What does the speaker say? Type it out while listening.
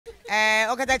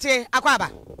Okatakyie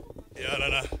akwaba. Yeah,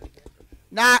 nana.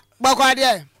 Na bokwa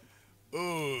de.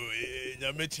 Oh,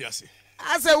 nyametiase.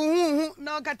 Ase hu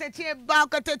na Okatakyie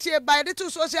ba de to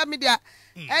social media.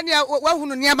 Ene wa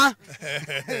hunu niema.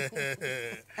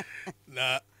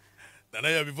 Na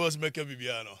ya before make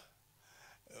bibia no.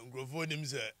 Ngrofo nim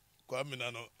se kwame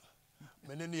na no.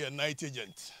 Mene ne night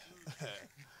agent.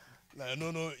 Na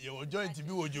no you joint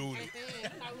bi wojo uni.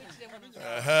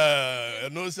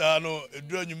 No sa no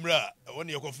edura nwumra won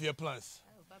ye kofie plans.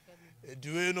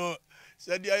 Eduwe no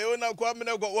said ayo na kwame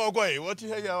na wo goy what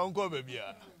here ya onko ba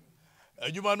bia.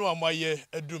 Adwuma no amaye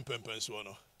edum pempen so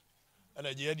no.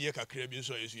 Ana je ye kakra bi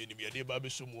nso yesu enim ye de ba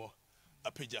besumo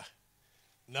apagya.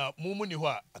 Na mumu ni ho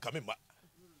a akamema.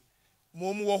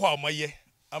 Mumu wo ho amaye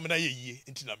amena ye yie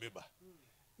nti na meba.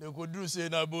 Na koduru se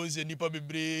na bonse nipa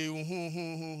bebre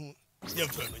hu.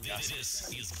 This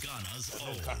is Ghana's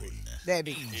own.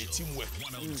 Debbie. Teamwork.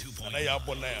 And I have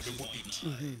 1 9 I be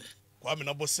 8. Kwame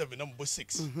number 7 number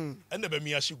 6. And never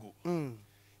me ashigo.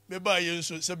 Meba yen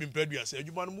so 7 predua say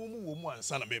adwuma no mu wo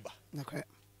ansa na meba. Okay.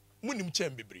 Munim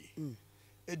chem bebre.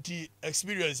 Enti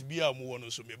experience bi a mu wo no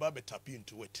so meba be tap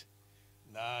into it.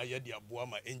 Na ye de aboa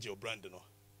ma Angel brand no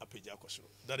apagya akosoro.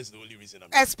 That is the only reason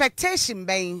I'm expectation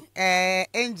ben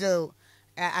Angel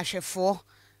ahwefo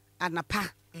anapa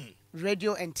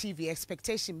radio and TV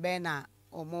expectation ben na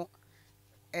omo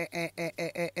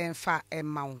fa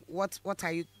emma. What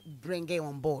are you bringing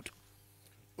on board?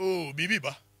 Oh,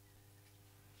 Bibiba.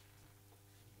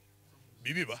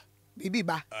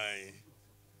 Aye.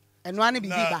 And one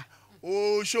Bibiba.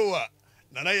 Oh, show up.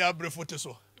 Nana ya Brefo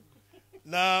teso.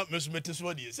 Na mesumete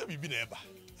so de se bibi na eba.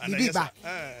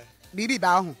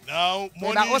 Bibiba. Now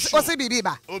morning. What's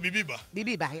Bibiba? Oh, Bibiba.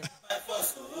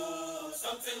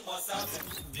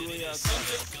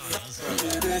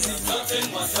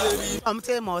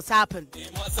 Something must happen.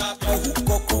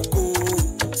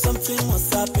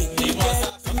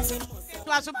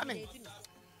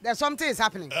 There's something is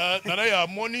happening. Nana ya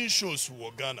morning shows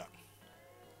for Ghana.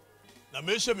 Na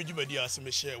me share me jibadi as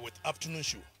me share with afternoon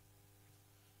show.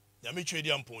 Nyame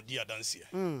twedi ampo di adanse.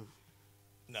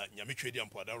 Na nyame twedi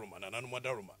ampo adaroma na nanu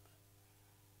adaroma.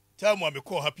 Time we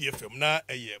call Happy FM na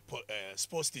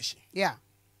sports station. Yeah.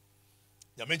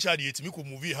 Nyame chadi etimi ko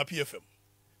movie Happy FM.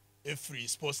 A free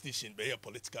sports station be a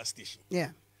political station.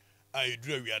 Yeah. I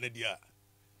drew we ane dia.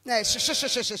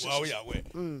 Wow, yeah, we.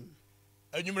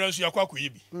 Enyumra nso yakwa koye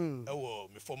bi. Ewo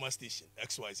me former station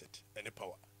XYZ any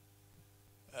power.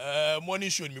 Morning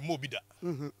show me mo bi da.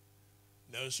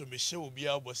 Na nso me hye obi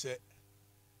abo se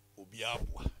obi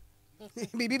abo.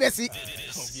 Bibi besi.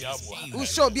 Obi abo. Who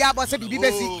show obi abo se bibi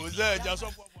besi. Oh, ze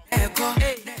jaso.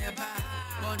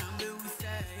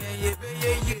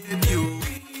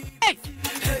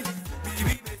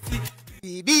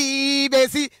 Bibi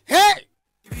besi. Hey.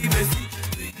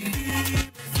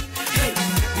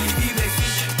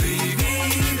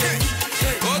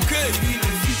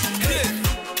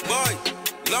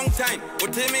 Long time,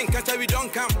 what do you mean? Catch we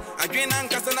don't come. Again, and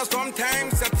Cassandra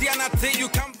sometimes. Satiana say you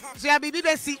come. So ya bibi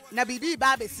besi, na bibi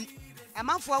ba besi. A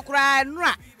man for cry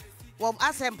nra. Well,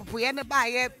 as I'm Puyana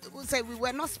by say we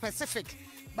were not specific.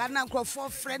 But now for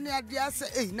friend idea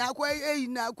say,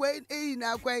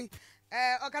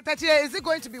 Okatakyie, is it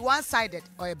going to be one-sided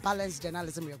or a balanced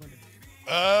journalism you're going to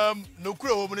do? No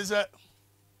crow woman is the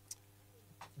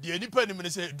independent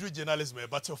minister do journalism a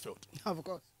battlefield. Of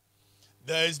course.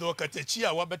 There is no Okatakyie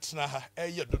a wabetna ha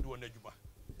eye dodo na adwuma.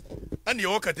 And the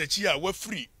Okatakyie we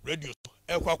free radio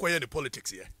e kwakwaye the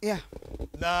politics here. Yeah.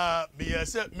 Na me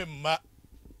say me ma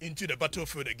into the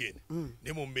battlefield again.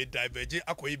 They will be diverge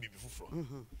akoye bibi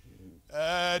fufuro.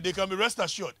 They can be rest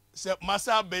assured. Say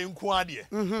massa be nkwade.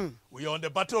 We are on the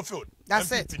battlefield. That's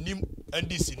MPP it. Nim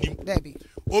NDC nim. Debbie.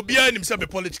 Obia nim say be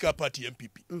political party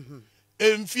MPP.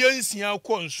 Emfiansia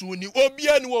konsu ni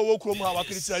obia ni wo krom ha wa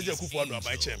criticize akufo ado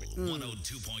abai cheme.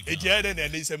 Eje den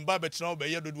na se mba betra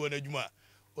be ye dodo na adwuma.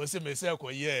 O se me say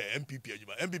akoye MPP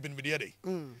adwuma. MPP ni be dey dey.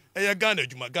 Eye Ghana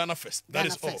adwuma, Ghana first. That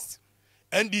is all.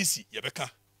 NDC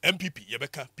yebeka, MPP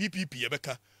yebeka, PPP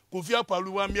yebeka. Kofi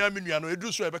Apalu wa mia menua no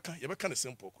edu so yebeka ne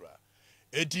simple kura.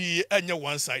 Edi enye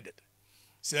one sided.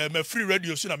 Se me free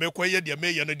radio so na me koye de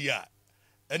me ye no dia.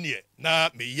 Ene na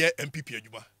me ye MPP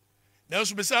adwuma. Now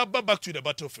so be say back to the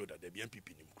battlefield at the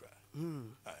MPP nim kura.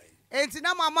 Enti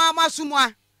na mama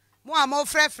sumwa. Mo amo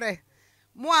frefre.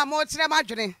 Mo amo kire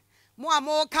madwene. Mo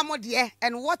amo kamodie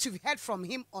and what you've heard from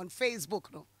him on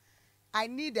Facebook no. I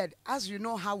needed, as you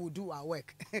know how we do our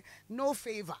work, no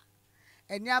favor.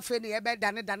 And ya fe ni ebe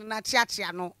dane na chia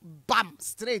no bam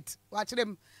straight. Watch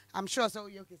them. I'm sure so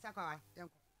you okay.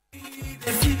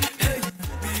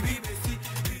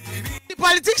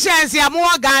 politicians ya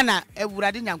mo Ghana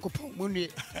ewurade nyankopon munue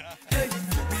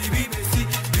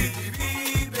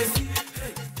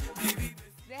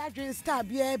Adrian Star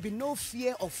be no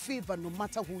fear or favor no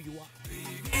matter who you are.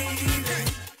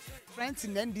 Friends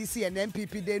in NDC and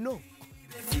MPP, they know.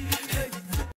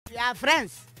 We are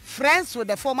friends. Friends with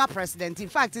the former president. In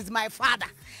fact, it's my father.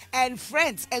 And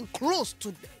friends and close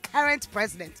to the current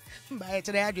president. But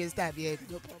Adrian Star be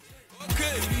no problem.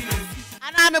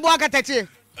 And I'm a Okatakyie.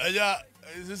 Yeah,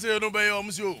 this is no by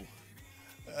you.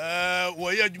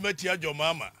 Why you met your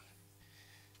mama?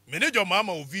 Manage your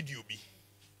mama or video be.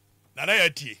 Nana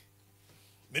yati.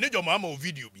 Manage your mama or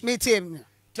video be. Meet him.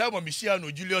 Tell me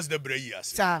Michiano Julius de Breas.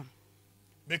 Sir.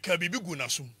 Make a bibi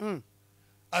gunasum.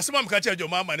 As some catch your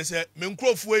mama and say, Men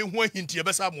Croft way one hint your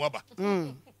best amwaba.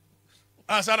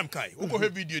 As Adam Kai, who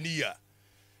have video near.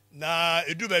 Na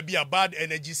it do be a bad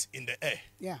energies in the air.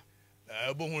 Yeah.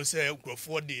 Bohun say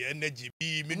Crawford the energy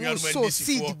be minimal so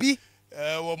seed be.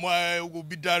 Will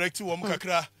be direct to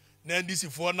Kakra. Then this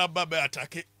is for na baba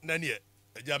attack nani.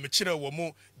 Jamechira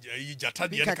womo jata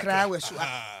de kakra wesu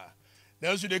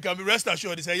now so they can be rest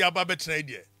assured they say ya baba trade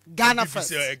there Ghana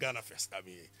first Ghana first I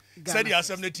mean said the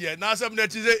assembly here now assembly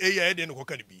say eh dey no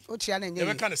kokani bi o chia na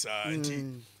nye e can say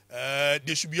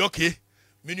they should be okay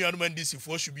many and this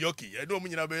for should be okay you don't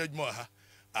nyina be adwuma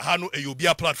ha no e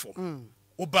obia platform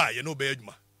o ba ye no be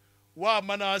adwuma wa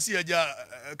mana asi aja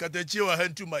Okatakyie wa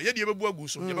hantuma ye de bebu agu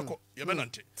so ye beko ye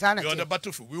benante we on the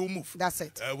battlefield we will move. That's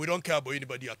it. We don't care about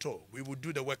anybody at all. We will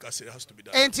do the work as it has to be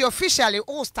done. And officially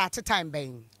all started time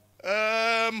being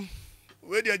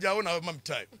where the aja na mam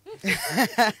time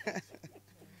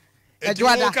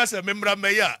Edwada ka se memra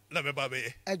meya na me ba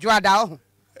be Edwada oh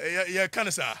ye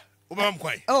kan sa obam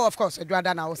kwai oh of course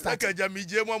Edwada na all start ka ja mi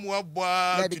je mo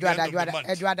aboa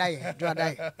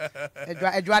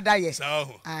Edwada ye so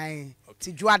ai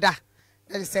ti Edwada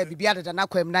let say bibia da na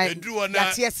kwam na ya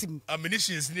tiesim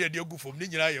ammunitions near the go from ni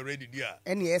nyina you ready there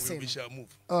any essay we shall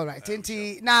move all right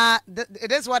now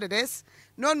it is what it is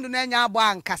no ndu na nya agba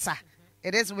ankasa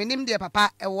it is we nim the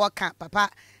papa e work papa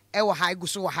e wo ha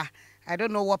iguso ha I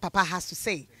don't know what papa has to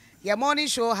say. Your morning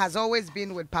show has always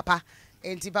been with papa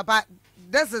and papa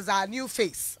this is our new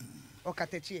face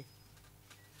Okatakyie.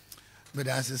 But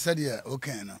as I said here,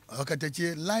 okay, no.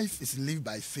 Okatakyie, life is lived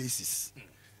by phases,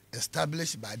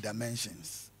 established by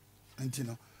dimensions. And you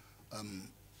know,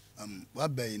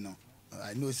 what you know,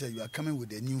 I know say you are coming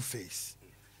with a new phase,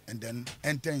 and then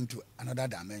enter into another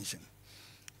dimension.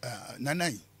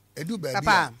 Nanai, edu baby,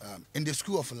 in the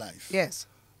school of life. Yes.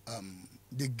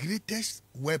 The greatest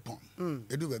weapon,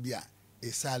 edu baby,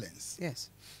 is silence. Yes.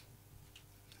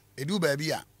 Edu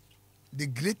baby, the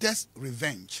greatest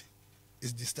revenge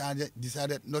is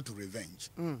decided not to revenge.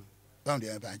 Found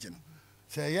the imagine.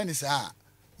 Say yen is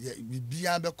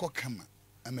bibia be kokama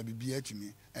ama bibia to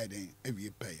me then we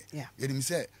pay. Yeah. You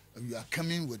say you are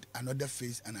coming with another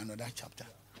phase and another chapter.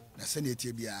 Na say na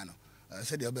tie bia no.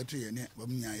 Say the obeto ye ne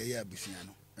bamnya ye abusia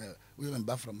no. We went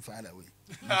back from far away.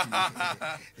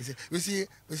 We see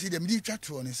the middle chat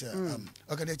one is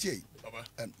Okatakyie.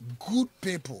 Good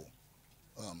people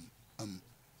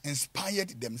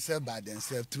inspired themselves by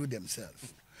themselves through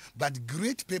themselves. But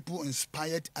great people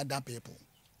inspired other people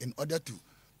in order to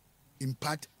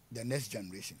impart the next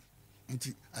generation.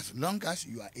 And as long as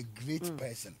you are a great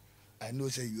person, I know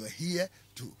say you are here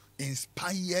to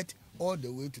inspire all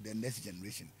the way to the next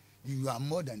generation. You are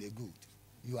more than a good.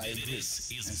 You are a great. And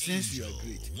since you are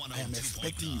great, I am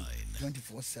expecting you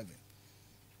 24/7.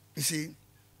 You see,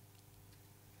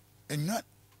 and not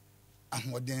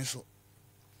so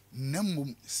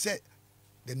Namum said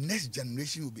the next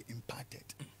generation will be imparted.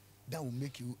 That will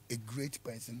make you a great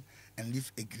person and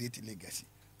leave a great legacy.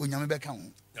 I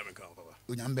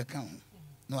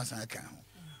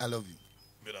love you.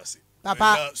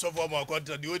 Papa. So for my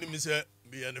quarter, the only say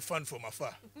be a fan from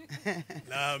afar.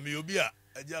 Now me obia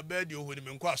aja bed you when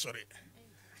me nkwa sorry.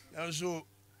 And so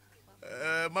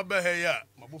my behavior,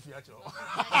 my buffy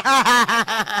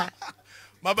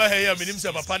my behavior, me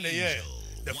say papa ne ye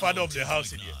the father of the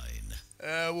house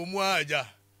here. Wo mu aja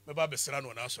me ba besra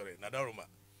no na sorry na daroma.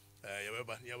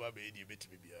 Ya ba be di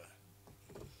betimi bia.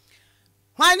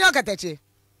 Why no Okatakyie?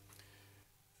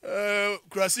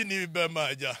 Krasi ni be ma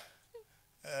aja.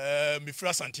 Mi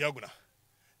fra Santiago na.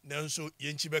 Nanso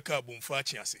yenchi beka bomfa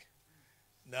achiase.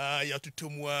 Na ya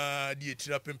tutomwa di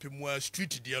etira pempemwa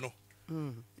street dia no.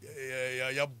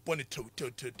 Ya boni to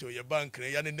ya bank na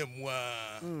ya ne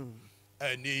nemwa.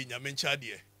 Ni nyamencha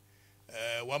de.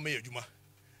 Wa me adwuma.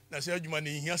 Na se adwuma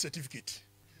ni hia certificate.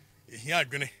 Hia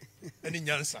adwene ani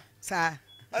nyansa. Sir.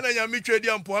 ana nya me twedi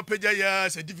ampo apagya ya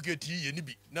certificate yi ni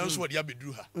bi na nso wode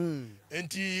abeduru ha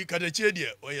enti Okatakyie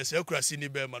de oyɛ sɛ akurasi ni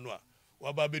be ma no a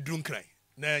waba beduru nkran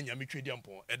na nya me twedi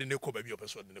ampo e de ne kɔ ba bi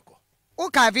opeso de ne kɔ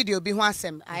Oka video bi ho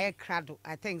asɛm aye crado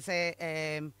I think say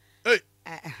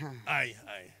ai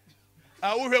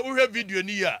wohwɛ video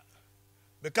ni ya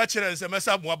be ka kyerɛ sɛ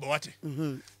mɛsa mo aba wate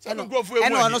sɛ no grofo e mo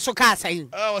ɛno ɔno so ka asɛn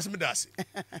was me dase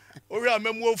wohwɛ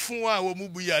amemu ofun a wo mu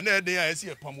bu ya na ɛden a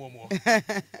ɛsi epam wo mo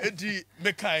enti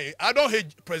me kai I don't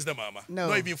hate President Mama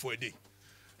not even for a day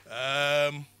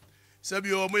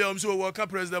sabi o mo yam so wo ka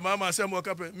President Mama sɛ mo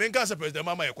ka me nka sɛ President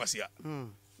Mama yɛ kwase a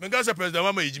me nka sɛ President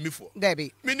Mama yɛ jimifo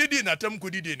Debbie me ni di na tam ko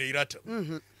di ne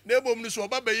iratam na ebom no so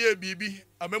oba be ye bibi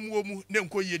amemu mu ne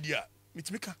nko ye di a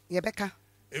mitimika yebeka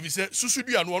ebi sɛ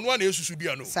susudua no ɔno ana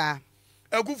susudua no sa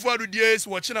akufo adu die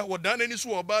wo kyena wo dan ani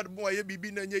so oba bo aye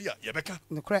bibi na nye ya yebeka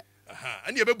nokre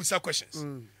and yebebusa questions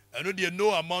I know there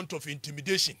no amount of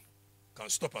intimidation can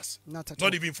stop us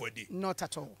not even for a day not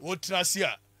at all what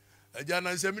trasia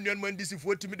ajana nsem nnuan man disi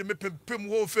fo timi de mepem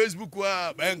ho Facebook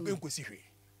wa ba enkosi hwe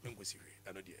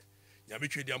I know there nyame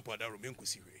twedi ampo adaro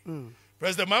menkosi hwe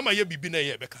President Mama ye bibi na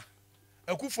ye beka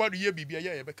akufo adu ye bibi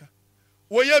ye beka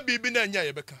wo ye bibi na nya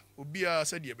ye beka obi a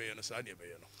said ye be ye no sa na ye be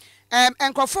ye no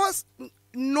Nkrofos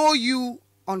know you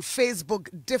on Facebook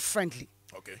differently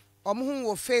okay who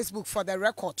on Facebook for the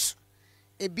record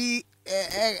it be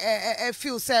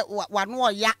feel say wano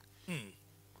ya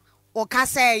o ka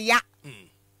say ya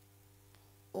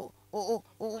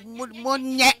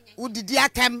monye udidi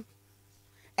atem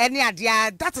any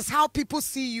idea that is how people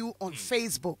see you on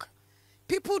Facebook.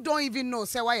 People don't even know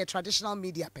say why a traditional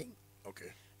media paying.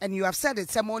 Okay. And you have said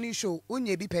it's a morning show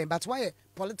unye be paying but why a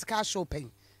political show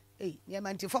paying. Hey, yeah,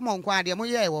 man, for mon kwadi mo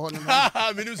ye wo no.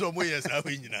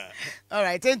 All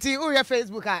right, enti your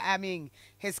Facebook I mean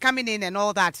he's coming in and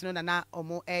all that no na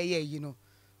omo you know.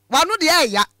 Wanu de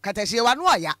ya Okatakyie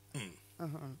wanu ya.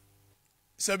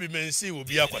 Sabi mensi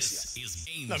obi akwase.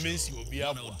 Na mensi obi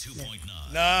akwa.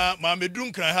 Na ma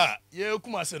medun kran ha ye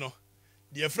kuma se no.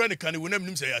 De friend kan wonam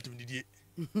nim se ya atum didie.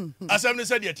 Asam ne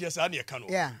se de tie sa na ye kan no.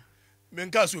 Yeah.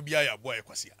 Menka so obi ya boy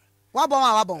kwase.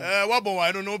 Wabon. Wabon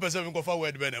I don't know person we go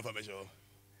forward be information.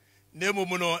 Nemo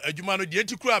no adwuma no de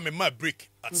antikura me ma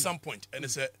break at some point and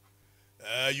say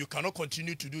you cannot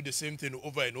continue to do the same thing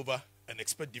over and over and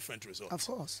expect different results. Of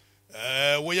course.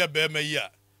 We ya be me ya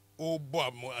o bo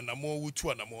anamo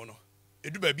wutu anamo no.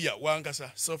 Edu ba bia wa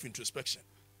nkasa self introspection.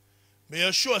 May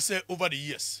assure say over the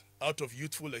years out of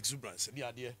youthful exuberance the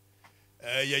idea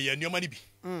ye nyoma ni bi.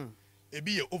 E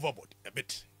be overboard a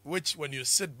bit. Which when you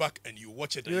sit back and you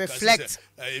watch it, you and reflect.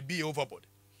 You can see, be overboard.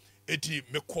 Eti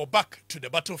me call back to the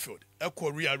battlefield.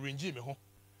 Eko rearrange me ho.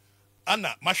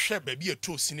 Ana mahwe baby a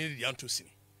to sini di anto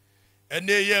sini.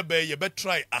 Ene ye be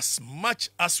try as much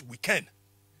as we can.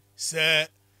 Say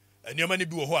anyoma ni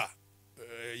bi wo ho a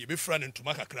ye be friend into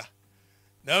makakra.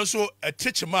 Now so a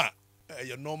teach ma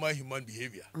your normal human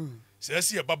behavior. Say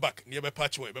see a back near be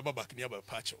patch way, be back near be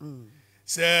patch.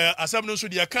 Say asam no so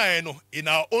dia kan no in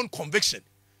our own conviction.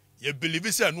 You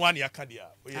believe say no one yakadia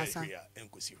we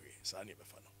enkosi hwe sa na be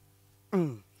fa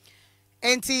no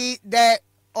Enti the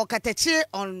Okatakyie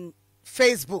on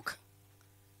Facebook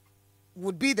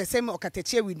would be the same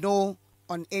Okatakyie we know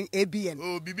on ABN.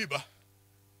 Oh bibi ba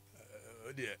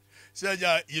dear say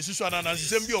ja yesusu anansi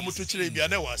sem bi omoto kire bia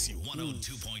na wasi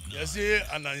 102.9 yesi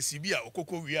anansi bi a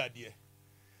okoko wi ade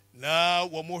na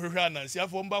wo mo hwehwe anansi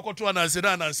afo mba koto anansi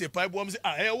na anansi paibo am say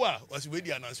ewa wasi we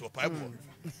di anansi paibo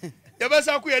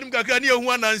yabasa ku yenim kakra ne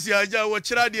ehu anansi aja wo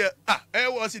kira de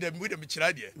ewa si de mi de mi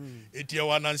kira de eti e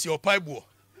wanansi paibo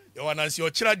ye wanansi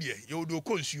kira de ye odo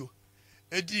konsuo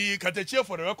eti Okatakyie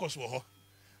for the records wo ho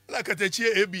na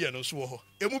Okatakyie ABN no so wo ho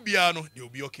emu bia no de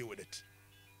obi okay with it.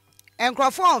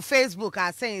 Nkrofo on Facebook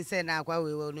are saying say na kwa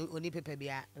we oni paper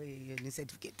bia ni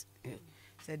certificate.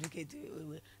 Certificate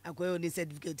akwa oni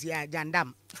certificate ya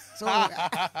jandam. So I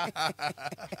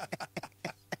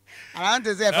want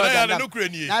to say for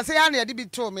jandam. Na say an ye be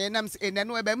to me nam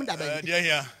no e ba mu da ba.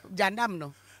 Jandam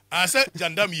no. I said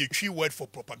jandam ye twi word for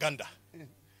propaganda.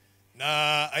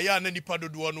 Na aya na nipa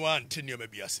dodo no antene ma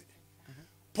biase.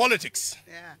 Politics.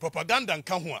 Propaganda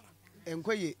nka ho a.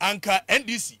 Enkoye. Anka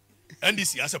NDC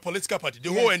as a political party, the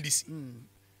whole NDC.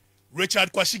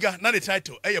 Richard Kwashiga, not the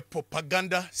title, a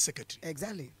propaganda secretary.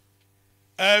 Exactly.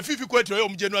 Fifi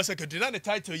Kweto, general secretary, not the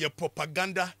title, a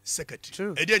propaganda secretary.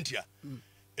 True. Edentia.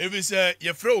 If it's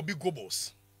your friend will be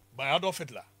Goebbels by Adolf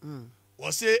Hitler.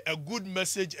 Or say a good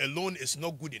message alone is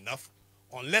not good enough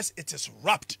unless it is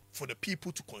wrapped for the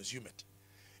people to consume it.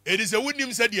 It is a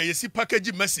wooden said, you see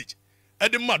packaging message.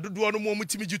 Edema do no more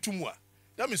mutimijitumwa.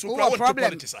 That means we Oh, want to problem.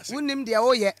 politics ase. Unim dia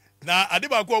oh yeah. Na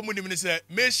adeba ko mu nim ni say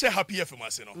me share Happy FM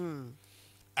ase no.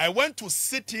 I went to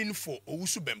sit in for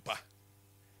Owusu Bempa.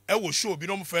 I will show bi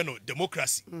no mo fe no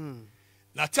democracy.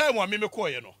 Na time wa me call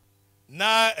you no.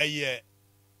 Na a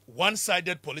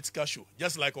one-sided political show,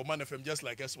 just like Oman FM, just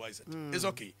like SYZ. It's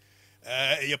okay.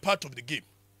 You're part of the game.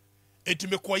 It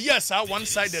may call yes,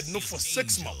 one-sided no for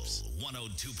 6 months.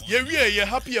 Yeah,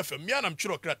 Happy FM. Me and I'm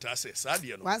sure Krata says,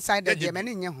 one-sided. Yeah,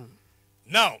 many nyahu.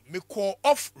 Now, me call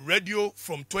off radio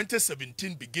from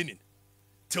 2017 beginning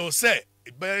till say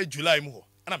by July mo,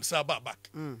 and I'm say back.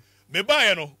 Me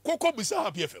buy no, Koko bisa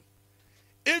Happy FM.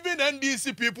 Even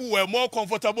NDC people were more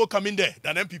comfortable coming there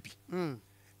than MPP.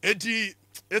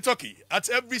 It's okay. At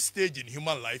every stage in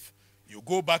human life, you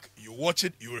go back, you watch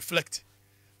it, you reflect.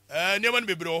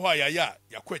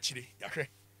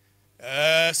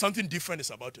 Something different is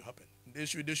about to happen. They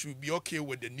should be okay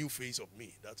with the new phase of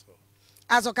me. That's all.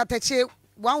 As Okatakyie,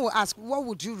 one will ask, what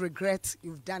would you regret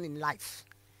you've done in life?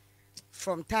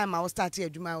 From time I was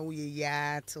starting Juma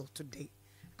year till today.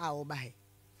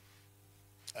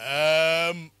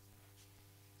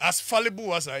 As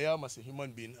fallible as I am as a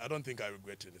human being, I don't think I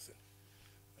regret anything.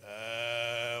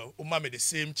 Made the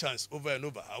same chance over and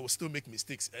over. I will still make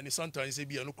mistakes, and sometimes it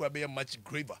be much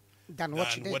graver than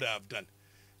what I have done.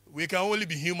 We can only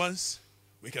be humans.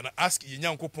 We can ask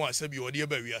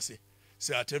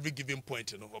say at every given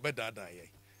point, yayam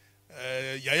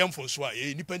for swa,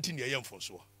 independent yayam for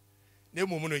swa. Ne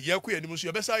momo yaku ya nimusu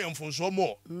yabesa yam for swa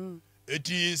more. It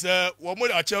is one more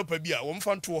a child pabia, one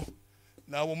fan tour.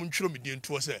 Now woman show me the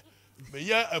tour say. Me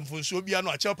ya mfunso bia no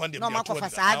a chop and the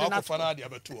fana de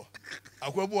abeto.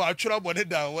 Akwabo a twra bone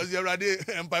down was yerade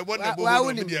empire bone na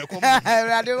bo me de come.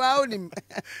 Yerade wa onim.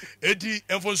 Edi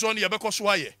mfunso no yebekọ so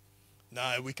aye.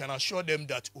 Now we can assure them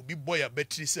that obi boy a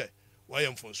battery say why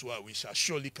mfunso we shall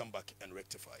surely come back and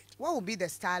rectify it. What would be the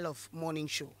style of morning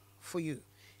show for you?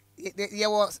 There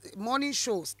was morning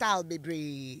show style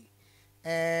baby.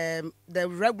 The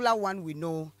regular one we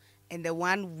know and the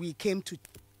one we came to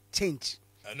change.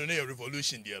 I don't know a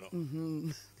revolution there.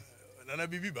 Nana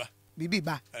Bibiba.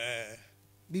 Bibiba.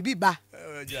 Bibiba.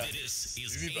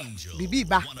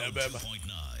 Bibiba.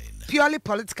 Purely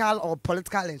political or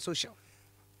political and social?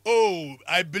 Oh,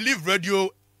 I believe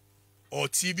radio or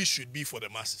TV should be for the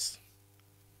masses.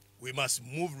 We must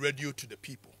move radio to the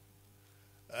people.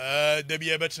 There be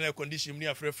a better condition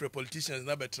near for politicians,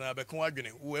 not better.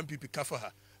 Who MPP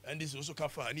kafa and this also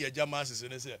kafa and here masses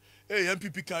and they say, hey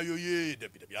MPP can you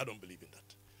I don't believe in that.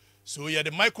 So yeah, the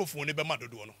microphone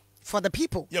for the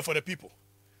people. Yeah, for the people.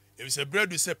 If it's a bread,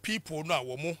 we say people now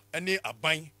womo any a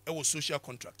buying a social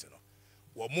contract.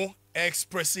 Womo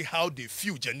expressing how they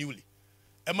feel genuinely.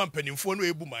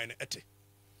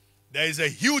 There is a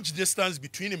huge distance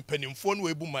between penimphone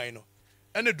webu minor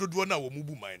and a dodwana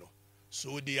womubu minor.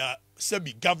 So they are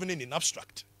be governing in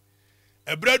abstract.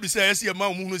 A bread say I see a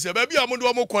man who say baby I'm going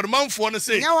to do man for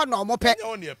say no more pet.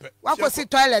 What was the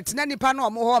toilet? Nanny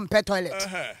pano more home pet toilet.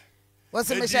 We will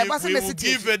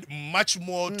give it much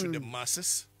more to the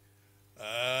masses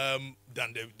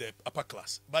than the upper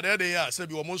class. But there they are. Say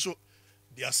also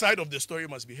their side of the story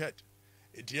must be heard.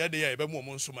 Here they are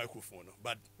microphone,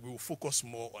 but we will focus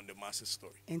more on the masses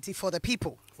story. And for the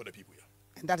people. For the people, yeah.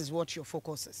 And that is what your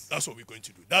focus is. That's what we're going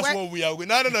to do. That's what we are.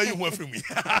 I don't know you want from me.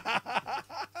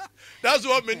 That's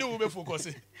what we will be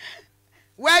focusing.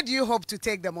 Where do you hope to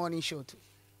take the morning show to?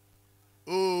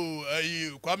 Oh,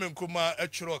 Kwame Nkrumah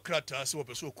actually krata so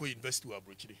person ko invest to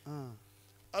abrochiri.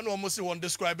 I know almost one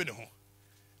describing it.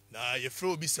 Na ye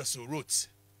flow be so wrote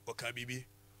Okabibi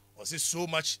was it so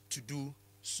much to do,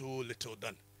 so little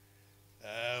done.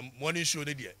 Morning show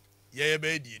de dia. Ye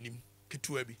be di nim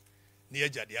ketua bi. Na ye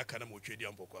jade aka na mo twedi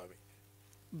ampokwabe.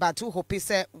 But who hope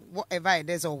say whatever it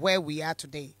is or where we are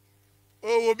today.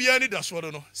 Oh, obi ani da so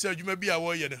no. Say adwuma bi a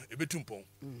wo ye no ebetumpon.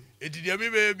 Edidi abi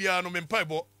be bia no me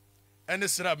mpaebo. And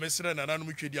Sra Mesra and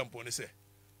Anamutri Ampone say,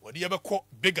 what do you ever call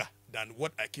bigger than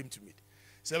what I came to meet?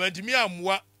 70 me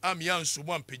am young, so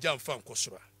one pijam fan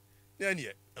Kosra. Then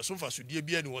yet, as so far as you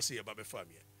be any was here about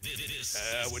family.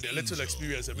 With a little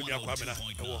experience, a million Kwamina,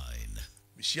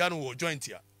 Michiano will join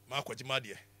here, Marco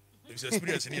Jimadia. There's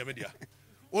experience in the media.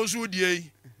 Also, dear,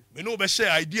 we know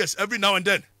share ideas every now and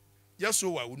then. Just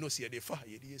so I would not see a defa,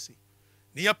 ye say.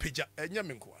 Near Pija and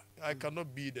Yamenqua. I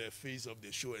cannot be the face of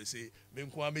the show and say,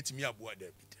 Menkwa met me aboard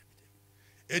there.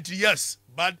 It yes,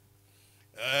 but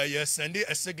yes, send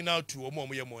a signal to a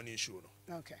moment morning show.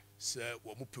 Okay. Sir,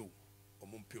 Wamupu,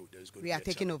 there's good. We are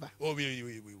taking over. Oh, we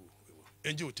will.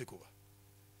 Angel will take over.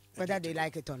 Whether they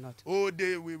like it or not. Oh,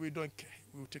 we don't care.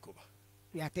 We will take over.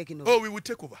 We are taking over. Oh, we will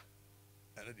take over.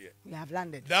 We have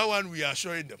landed. That one we are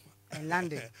showing them. and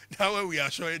landing. Now when we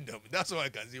are showing them, that's all I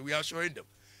can say. We are showing them.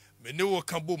 Me ne wo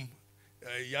kabom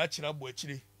ya chira bo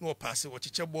achiri no pass wo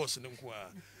chiche boss ne nko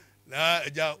a. Na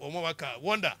eja omo waka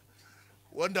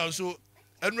wonder so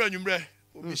enura nwumre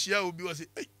obi hia obi wo say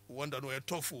wonder no e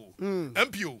tough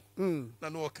MPO na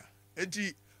no waka.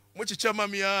 Enti mo chiche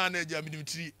mamia na eja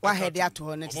midimtiri Wa head ya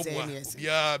to ne say yes.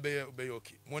 Bia be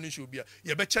okay. Morning show bia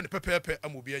ye be che ne pepepe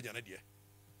amobi anya na de.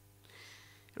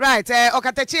 Right,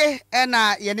 Okatakyie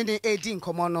na yenini edin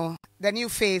komono the new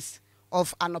face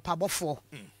of Anopabofo.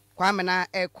 Kwame na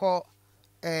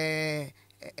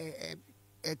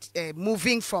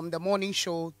moving from the morning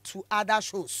show to other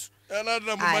shows.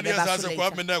 Another money as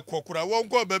Kwame na kokura won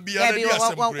go ba bia na dia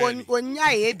asem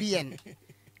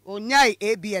Onyai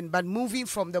ABN but moving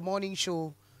from the morning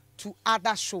show to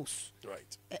other shows.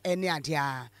 Right. Any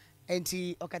idea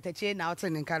enti Okatakyie na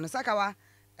oten nka no sakawa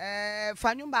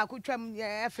fanyumba akutwam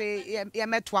ye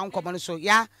metwa nkomo no so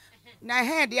ya na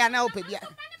head ya na opebia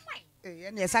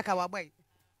ye na sakawa boy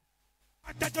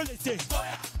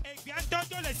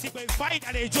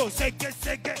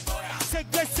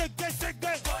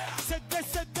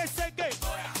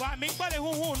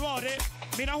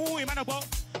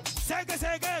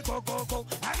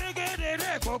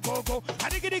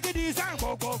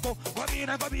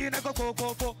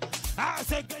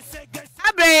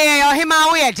Abre ohima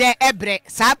wo ye je ebre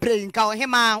sa pray nka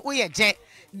ohima wo ye je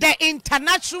the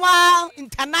international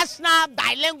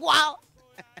bilingual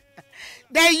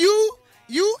the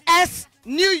US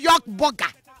New York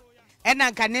burger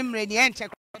ena nka nemre ni enche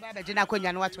ba be jina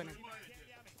konwa no wato ne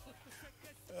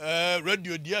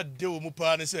radio dia de wo mu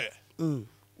pa ne se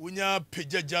unya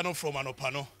pejaja no from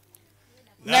anopano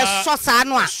na so sa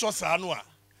no a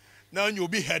na nya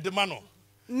obi head ma no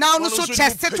na no so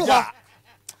chest to ho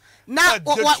na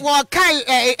wo kai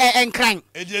enkran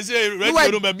e je say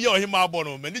radio no ba bia ohima abo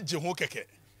no mani je ho keke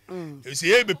e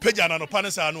say e be peja na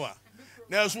anopano sa no a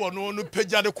na so no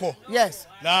peja de ko yes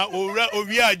na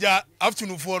owi aja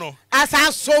afternoon for no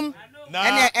asa som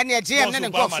ene GM ne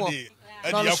nkofo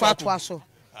no so ato aso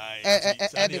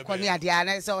de koni ade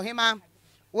na so hima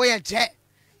wo ye je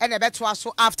ene beto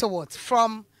aso afterwards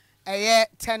from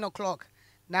 10 o'clock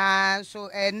na so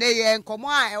ne ye nkomo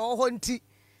a ewo ho nti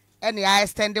ene I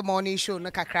extend the morning show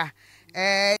no kakra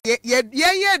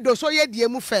ye do so ye die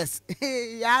mu first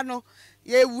ya no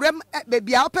ye wurem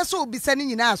baby a opeso obisa ni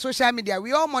nyina social media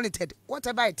we all monitored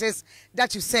whatever it is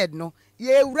that you said no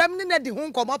ye wurem ni na di ho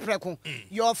nkomo preko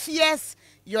your fears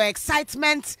your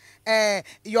excitement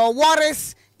your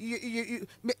worries you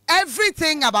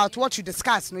everything about what you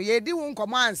discuss no ye di ho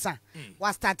nkomo ansa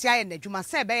was start ya na dwuma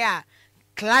se be ya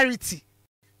clarity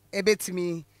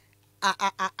ebetimi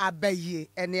abaye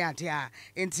ene ade a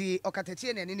enti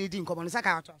Okatakyie na ni di nkomo no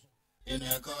saka ato This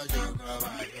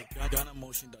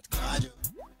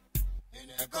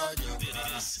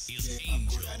is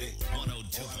Angel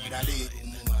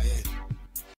 102.9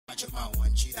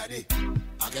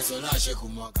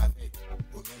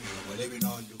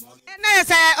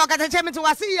 Okatakyie me to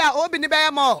wasi ya obi ni be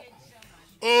mo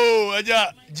oh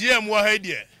aja GM wa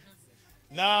haidie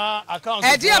na account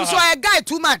GM so a guy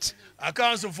too much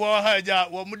accounts for haja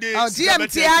wo mu de GM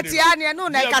tia ne no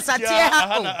na kasatie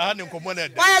ha ne nkomo na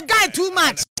de why a guy too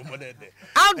much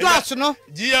outdoors no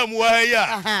GM wa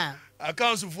ya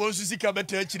accounts for nsu sika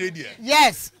beta akire dia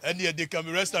yes and they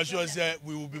can rest assured say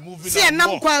we will be moving see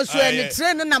nam kwan so any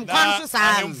train nam kwan so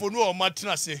sa ahemfo no o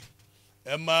matena se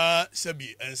ema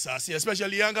sabi ensase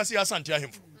especially younger see asante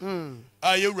ahemfo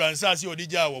aye uransase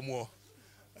odija wo mo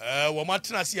wo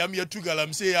matena se am yatu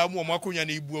galam se ya mo makonya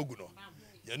na ibu ogu no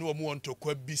ye no mo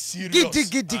ntokwa bi serious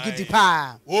gidi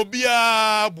pa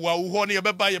obia boa wo ho ne ye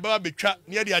beba betwa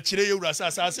ne ye de akire ye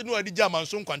urasase ase no adija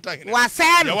manso nkwanta hene wa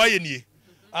se no ya waye nie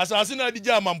asase na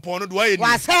adija mampon no do waye nie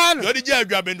yo adija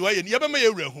adwaben do waye nie ye bema ye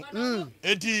wura hu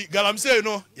enti galam se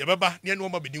no ye beba ne no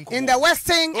ma bedi nko in the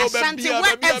western Ashanti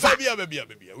wherever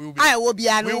I will be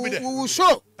we will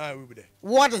show we will be there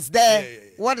what is there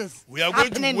what is we are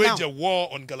going to wage a war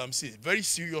on Galamsey very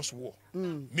serious war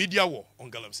media war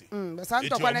on Galamsey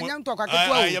santo kwa nyanto kwa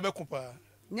ketua ye bekopa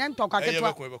nyanto kwa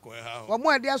ketua wo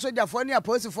mo ade asojafo ne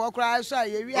aposifo kra so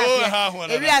ye wi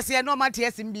ase no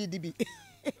mate SMBDB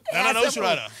no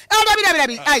surana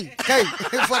dabi ai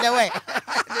for the way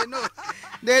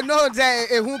they know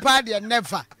the who part they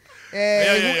never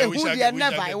who they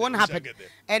never it won't happen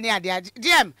any idea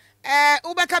GM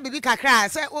ubeka bibi kakra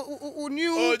say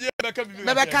new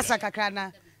bebeka sakakra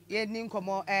na ye ni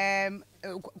nkomo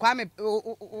Kwame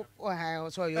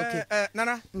sorry okay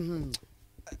nana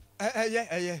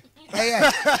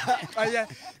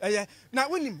Now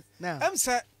winning. I'm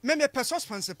say me per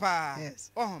suspense pa.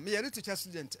 Yes. Oh, me a literature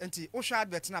student. Enti o hwa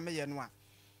advert na me ye no a.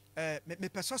 Me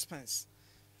per suspense.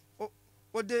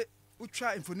 O de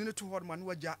utwa infoni to hod man no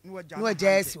waja. No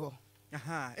waja esi ho.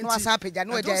 Aha. No asape ja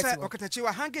no waja esi ho. Okatakyie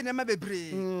wa hange na ma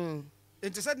bebre.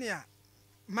 Enti said nia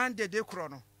man de kro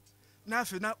no. Na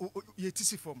afi na ye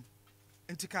tisi form.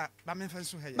 Entika ba me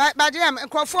fanso he. Ba jam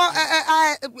krofo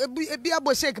bi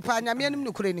abo shake pa nyame anim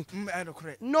no kure ni.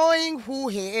 Knowing who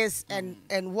he is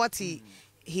and what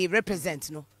he represents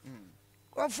no.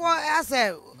 Krofo as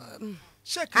a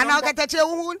shake and Okatakyie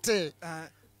hu nte.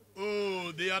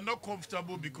 Oh, they are not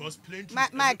comfortable because plenty.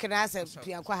 My can answer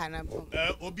pianko hana.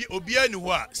 Obi ani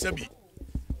ho a sabi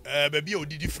baby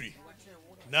odidi free.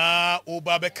 Na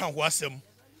oba be kan ho asem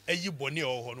ayi bone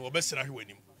o ho no obesra hwe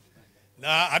wanim.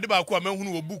 Na ade ba ko a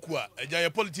manhunu wo book a agya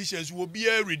politicians wo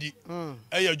bia ready.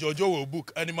 Eya Jojo wo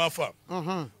book Animal Farm.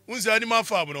 Unza Animal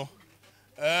Farm no.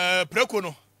 Preko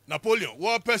no Napoleon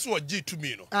wo person o gi to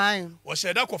me no. Wo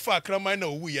sheda ko fa akraman na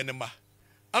owu ye ne ma.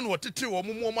 An wotete wo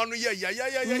mo no ya.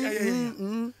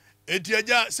 Eti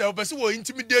agya se opese wo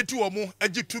intimidate wo mo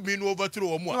agi to me no overthrow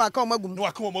wo mo. No aka magum. No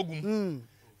aka magum.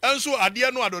 Enso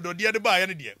ade no adodode de ba ye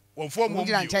ne de. Wo fo mo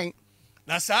bio.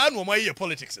 Na saa no mo ye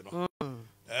politics no.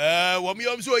 Wo mi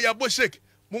yom so ya bo shake.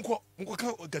 Munko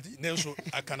ka gati na enso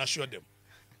I can assure them.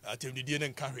 Atemdidie ne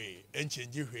nka hwe,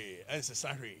 enchange hwe,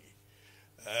 ensesa hwe.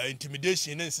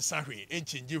 Intimidation ne ensesa hwe,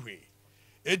 enchange hwe.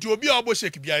 Eti obi a bo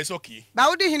shake bia is okay. Ba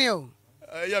wo di hini o.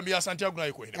 Yeah, me asante aguna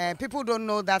yiko hine. People don't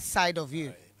know that side of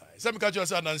you. Some catch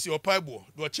us and see your paibo.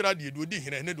 Do chira de do di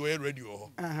hine ne do e radio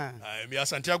ho. Me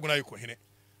asante aguna yiko hine.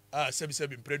 Sebi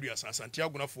impredu asante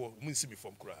aguna fo munsi mi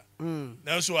from kura.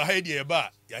 Na so a de e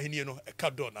ba ya hine no e ka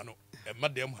do na no. E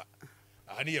madam ha.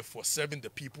 Ani e for serving the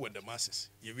people and the masses.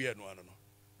 Ye we no ano no.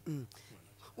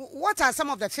 What are some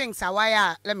of the things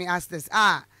why let me ask this.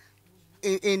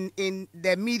 In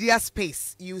the media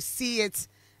space, you see it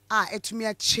it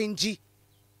may change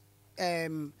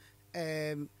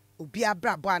obi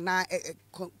abrabo na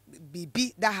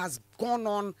bibi that has gone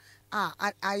on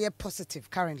are positive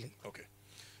currently. Okay.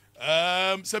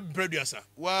 Some producer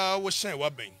wa shine wa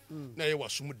ben na ye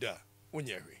wasum da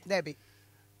onye hwe. There be.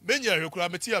 Ben ye hwe kura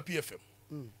meti a PFM.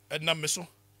 Na me so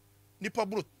nipa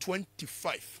bro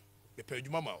 25 be pa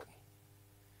adwuma ma wo.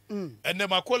 And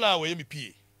ma kola we me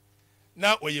PA.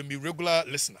 Na we me regular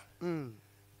listener.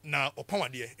 Na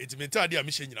opamade etimenta ade a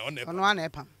me nyina ona epa. Ono na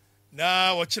epa.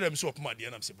 Na wo kire me so opamade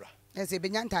na me se bra. Ese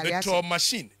benya ntare ase. Beto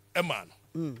machine e ma no.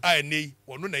 Ai nei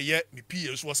wono na ye me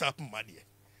PA so wasa opamade.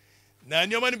 Na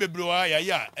nyoma ne bebre wa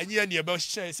ya enye ne e ba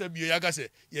hye se bio ya ga se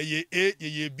ye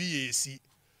ye B ye C.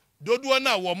 Dodo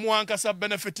na wo mo ankasa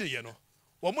benefit ye no.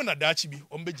 Wo mo na daachi bi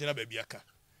wo be gina ba bi aka.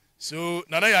 So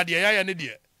na ya de ya ne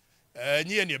de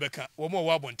enye ne e beka wo mo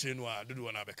wa abontre no a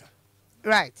dodo na beka.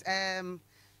 Right.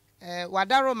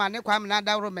 Wadaro ma ne kwam na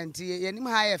daro menti yenim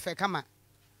ha ye fe kama.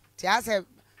 Ti ase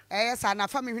sa na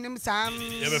fa me hwenim sam.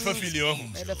 Ye be fa feeling o.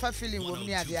 Ye be fa feeling wo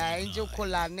mi ade a enje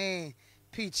cola ne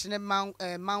peach ne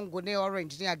mango ne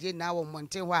orange ne ade na wo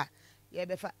monte ho a ye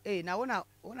be fa na wona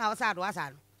osado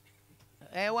asado.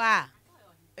 Wa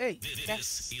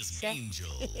This is Angel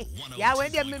 102.9. Yeah,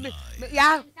 when they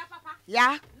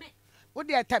yeah. What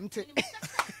they attempted.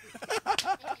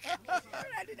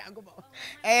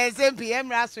 Same PM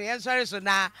Raso, sorry, so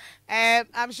now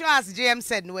I'm sure as JM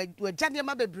said, we're Jandy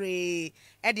Mabebre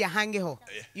at your hanging ho.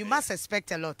 You must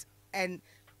expect a lot, and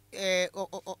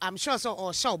I'm sure so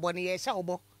or show Bonnie,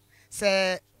 Shawbo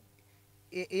say,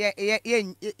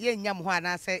 Yam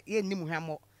Juana say,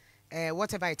 Nimuhamo,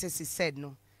 whatever it is he said,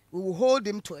 no, we will hold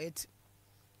him to it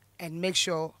and make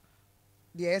sure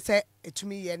the essay to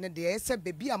me and the essay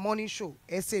baby a morning show,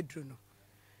 essay Druno.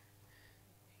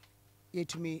 Ye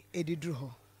to me, Eddie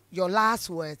Druho. Your last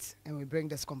words, and we bring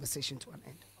this conversation to an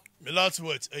end. My last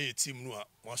words, team no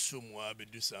wasumwa be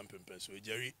do something so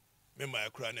Jerry, member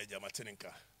Krana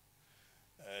Jamatenka.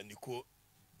 Nico,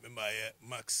 member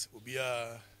Max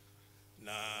Ubia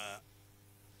na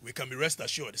we can be rest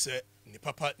assured say ni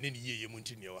papa ni ye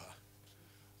munti ni wa.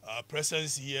 Our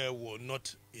presence here will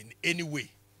not in any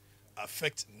way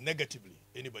affect negatively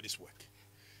anybody's work.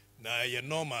 Now you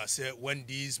normal say when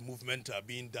these movements are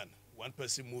being done, one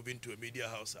person moving to a media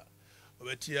house,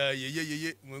 but I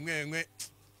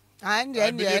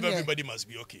believe everybody must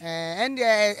be okay. And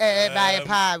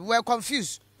we're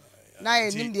confused. Now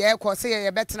in the air say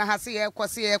a better has a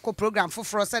program for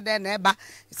Frost and Eba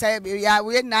say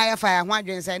we na fire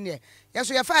 100 and yes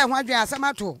we fire 100 as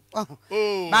amato.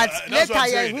 But later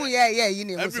you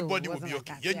know everybody will be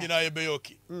okay. Yen nyina ye be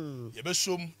okay. Ye be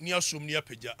som nia som nia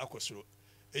peja akosoro.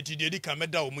 enti de di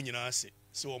kameda wo munyina ase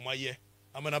se wo maye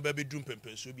amana ba be drum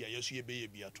pempenso bia yeso ye beye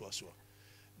bia to aso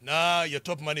na your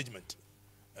top management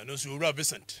and also Ura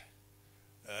Vincent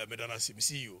medana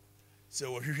CEO se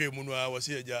wo hwehwe mu no a wo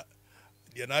se agya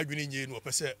de na adwene nye no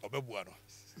opese obebua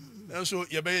no nso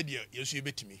ye beye de yeso ye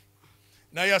betimi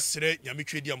na ya sere nyame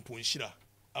twedi ampo nhira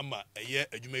ama eye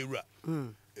adwuma Ura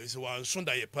se wan so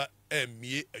da ye pa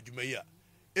emie adwuma yi a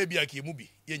ebia ke mu bi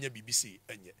ye nya BBC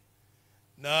enye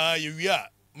na ye wi a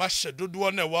ma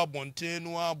hyedodo na wa bonten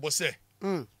no abose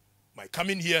my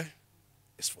coming here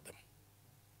is for them.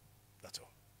 That's all.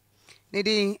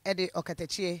 Nidi edi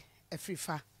Okatakyie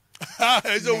Afrifa.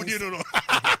 Ezo udi no.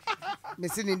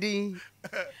 Mesi nidi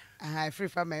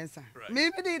Afrifa-Mensah.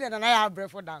 Me did and I have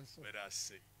Brefo dance. Let us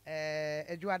see.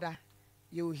 Eduarda,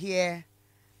 you hear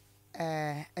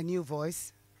a new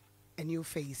voice, a new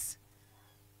face,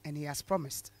 and he has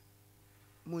promised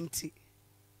Munti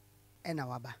and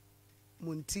Awaba.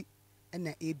 Munti and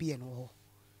the ABN.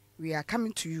 We are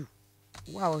coming to you.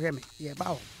 Wow, Remy, yeah,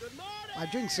 bow. I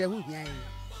drink say who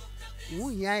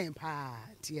yan pa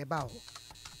tie bow.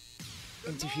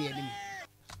 Enti hwe anim.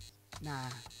 Na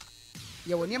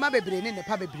ye woni ma bebre ne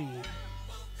pa bebre.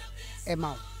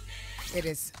 Emma. It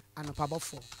is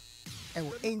anopabofo.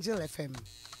 Ewo Angel FM,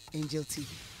 Angel TV.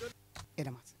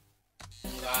 Edamat.